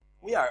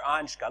We are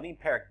on Shekalim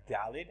Perak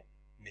Dalid,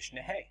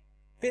 Mishnah Hey.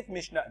 5th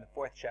Mishnah in the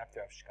 4th chapter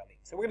of Shekalim.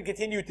 So we're going to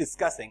continue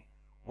discussing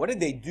what did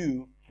they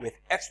do with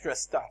extra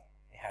stuff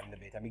they had in the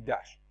Beit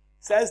HaMikdash.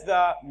 Says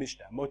the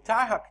Mishnah,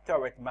 Motar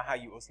HaKetoret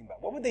Mahayu Osimba.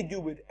 What would they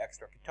do with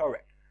extra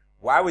Ketoret?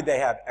 Why would they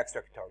have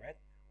extra Ketoret?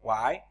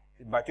 Why?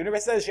 Bartunah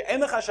says,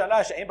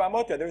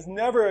 there's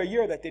never a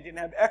year that they didn't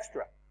have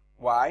extra.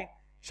 Why?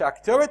 They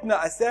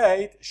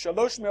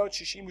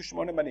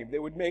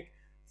would make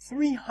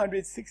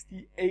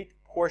 368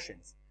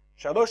 portions.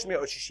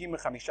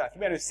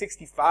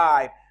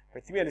 365 for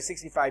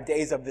 365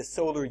 days of the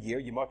solar year,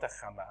 Yemot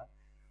HaChama.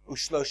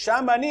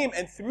 Ushlosha manim,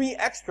 and 3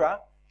 extra.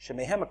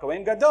 Shemehem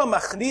HaKohen Gadol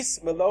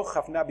machnis melo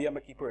chafna b'yom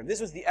HaKippurim.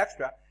 This was the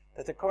extra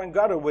that the Kohen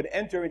Gadol would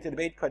enter into the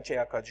Beit Kodshei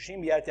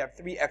HaKodeshim. He had to have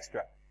 3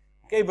 extra.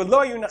 Okay, and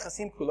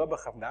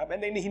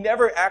they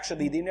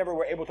never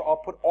were able to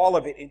put all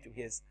of it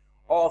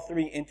all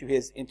 3 into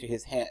his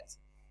hands.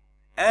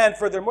 And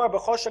furthermore,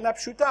 b'chol shana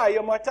pshuta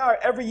yom matar,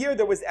 every year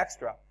there was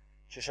extra.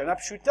 Sheshana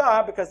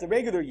pshuta, because the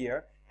regular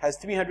year has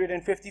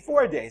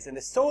 354 days, and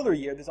the solar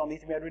year there's only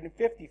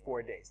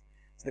 354 days.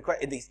 So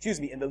in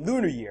the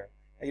lunar year,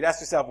 you'd ask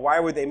yourself, why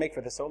would they make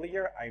for the solar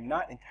year? I'm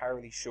not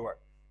entirely sure.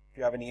 If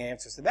you have any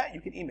answers to that,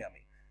 you can email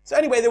me. So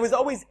anyway, there was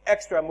always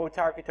extra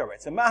motar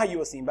ketoret. So mahayu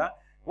osimba.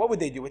 What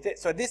would they do with it?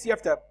 So this you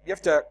have to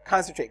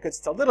concentrate, because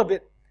it's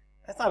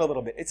that's not a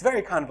little bit, it's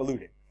very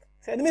convoluted.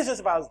 So the Mishnah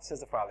says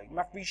the following: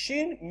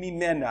 Mafrishin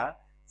mimena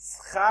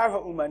schar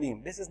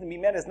ha'umanim. This is the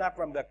mimena is not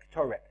from the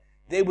ketoret.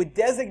 They would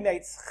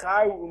designate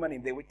schar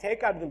ha'umanim. They would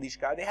take out of the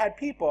lishka. They had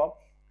people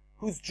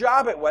whose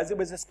job it was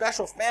a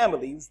special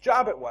family whose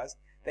job it was.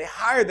 They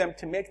hired them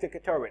to make the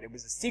ketoret. It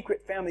was a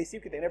secret, family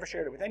secret. They never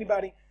shared it with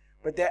anybody.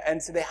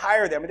 And so they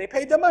hired them, and they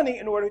paid them money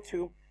in order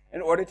to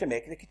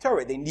make the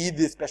ketoret. They need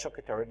this special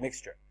ketoret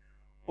mixture.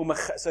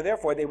 So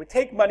therefore, they would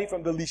take money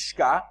from the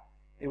lishka.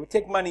 They would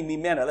take money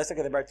mimena. Let's look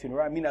at the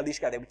Bartunura. Mina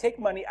lishka. They would take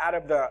money out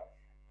of the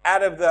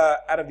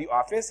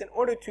office in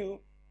order to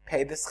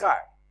pay the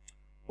schar.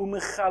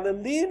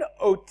 Umechalelin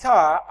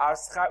ota ar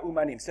schar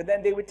umanim. So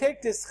then they would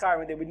take this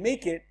schar and they would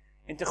make it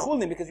into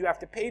chulin, because you have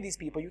to pay these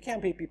people. You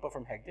can't pay people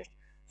from Hegdish.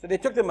 So they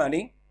took the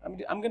money.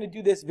 I'm going to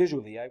do this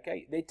visually,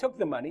 okay? They took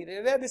the money.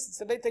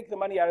 So they take the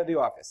money out of the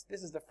office.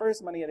 This is the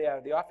first money out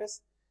of the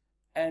office.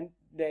 And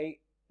they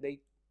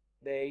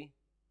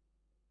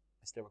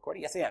still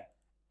recording? Yes, I am.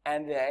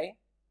 And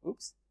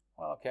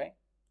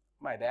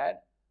my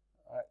bad.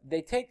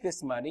 They take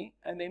this money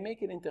and they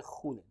make it into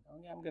chulin.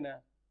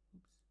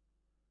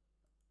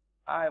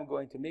 I am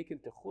going to make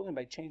it into chulin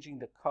by changing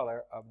the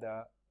color of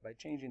the,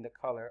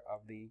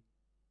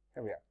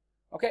 here we are.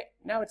 Okay,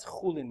 now it's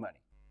chulin money.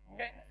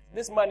 Okay,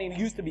 this money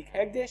used to be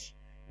hegdish,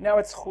 now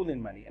it's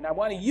chulin money, and I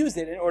want to use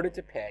it in order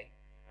to pay.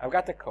 I've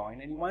got the coin,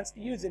 and he wants to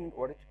use it in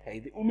order to pay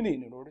the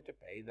umnin, in order to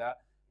pay the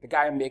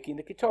guy making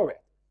the ketoret.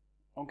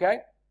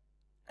 Okay,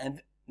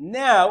 and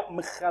now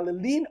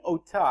mechalelin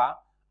ota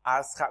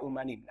ascha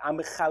umanim.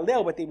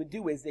 Mechalel, what they would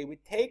do is they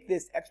would take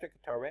this extra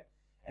ketoret,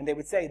 and they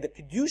would say the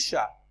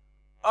kedusha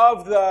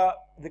of the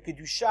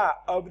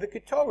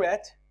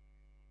ketoret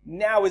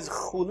now is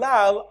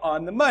chulal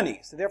on the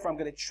money. So therefore, I'm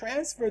going to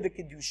transfer the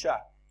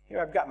kedusha. Here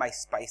I've got my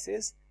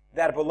spices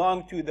that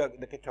belong to the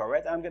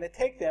ketoret. I'm going to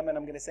take them and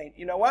I'm going to say,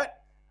 you know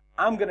what?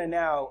 I'm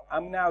now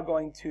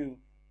going to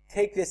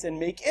take this and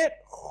make it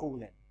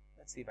chulin.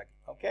 Let's see if I can.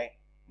 Okay.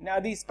 Now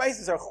these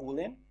spices are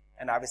chulin,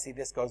 and obviously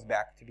this goes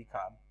back to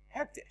become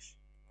hegdish.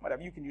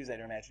 Whatever, you can use that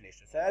in your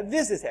imagination. So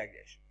this is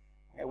hegdish.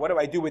 Okay, what do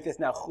I do with this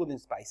now chulin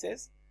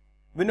spices?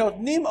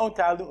 V'notnim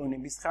ota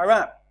lu'unim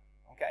bischaram.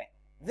 Okay.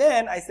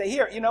 Then I say,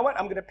 here, you know what?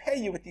 I'm going to pay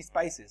you with these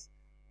spices,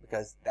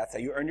 because that's how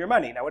you earn your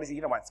money. Now what does he?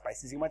 You don't want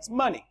spices, he wants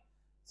money.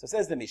 So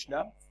says the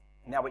Mishnah,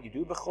 now what you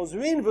do,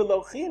 b'chozrin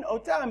v'lochin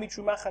ota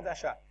mitruma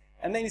chadasha.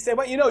 And then you say,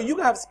 well, you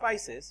have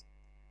spices.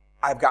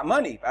 I've got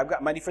money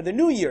for the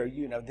new year.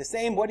 The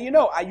same, what do you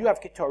know? You have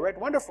ketoret,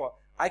 wonderful.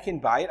 I can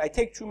buy it. I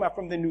take truma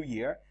from the new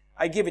year.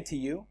 I give it to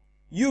you.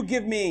 You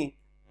give me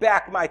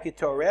back my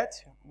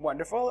ketoret,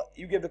 wonderful.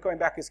 You give the coin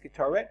back his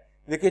ketoret.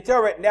 The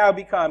ketoret now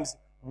becomes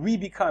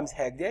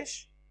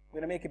hegdish. We're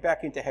going to make it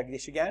back into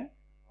hegdish again.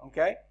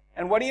 Okay?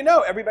 And what do you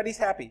know? Everybody's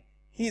happy.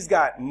 He's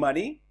got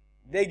money.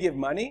 They give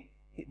money.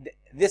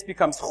 This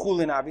becomes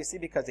chulin, obviously,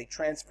 because they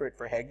transfer it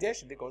for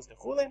hegdish. It goes to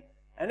chulin.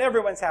 And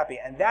everyone's happy.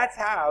 And that's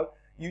how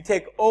you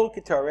take old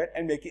ketoret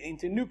and make it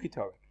into new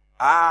ketoret.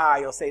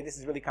 You'll say this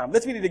is really common.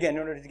 Let's read it again in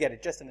order to get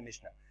it just in the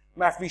Mishnah.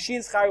 Mafrishin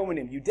schar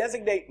umanim. You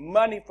designate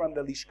money from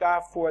the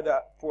lishka for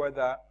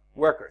the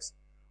workers.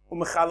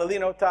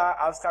 Umechalelin ota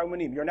al schar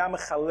umanim. You're now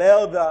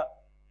mechalel the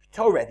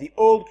ketoret, the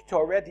old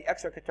ketoret, the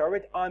extra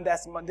ketoret on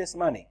this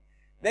money.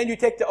 Then you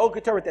take the old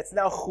ketoret that's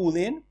now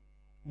chulin,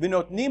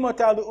 v'notnim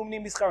ota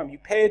lu'umnim bischaram. You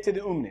pay it to the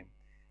umnim.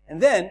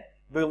 And then,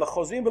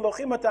 v'lachozrim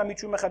v'lochim ota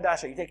mitrum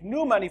chadasha. You take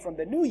new money from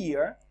the new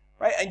year,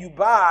 right, and you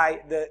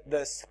buy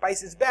the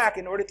spices back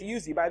in order to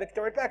use it. You buy the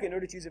ketoret back in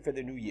order to use it for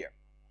the new year.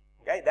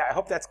 Okay, I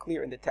hope that's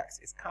clear in the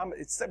text. It's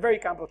very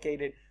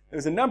complicated.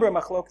 There's a number of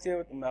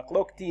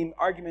machloktim,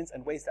 arguments,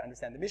 and ways to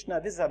understand the Mishnah.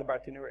 This is how the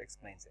Bartunura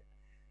explains it.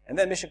 And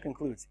then Mishnah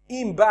concludes,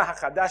 Im ba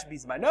hachadash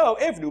bizmano,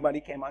 if new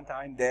money came on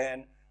time,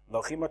 then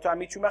lochim otam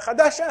mitruma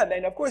chadasha,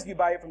 then of course you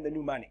buy it from the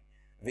new money.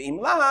 Ve'im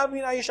lav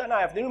mina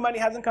yishana, if the new money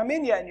hasn't come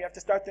in yet and you have to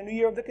start the new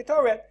year of the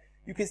Ketoret,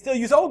 you can still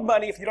use old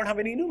money. If you don't have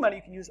any new money,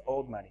 you can use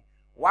old money.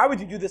 Why would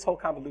you do this whole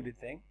convoluted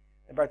thing?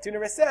 The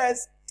Bartunera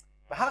says,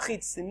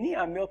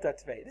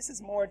 this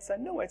is more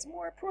tzanua, it's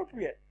more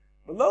appropriate.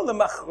 You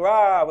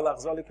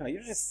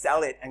don't just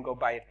sell it and go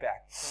buy it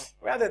back.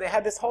 Rather, they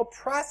had this whole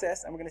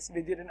process, and we're going to see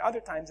they did it in other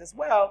times as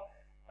well.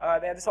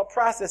 They had this whole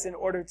process in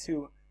order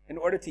to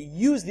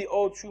use the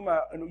old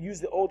truma and use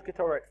the old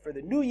ketoret for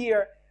the new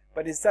year,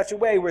 but in such a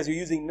way where you're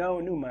using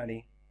no new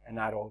money and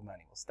not old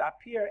money. We'll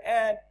stop here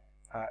and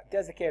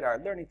dedicate our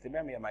learning to the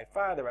memory of my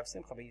father, Rav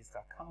Simcha ben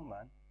Yitzchak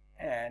Kalman,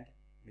 and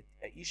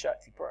Isha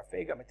Tzipora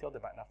Fega Matilda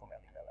bat Nachum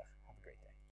Elimelech.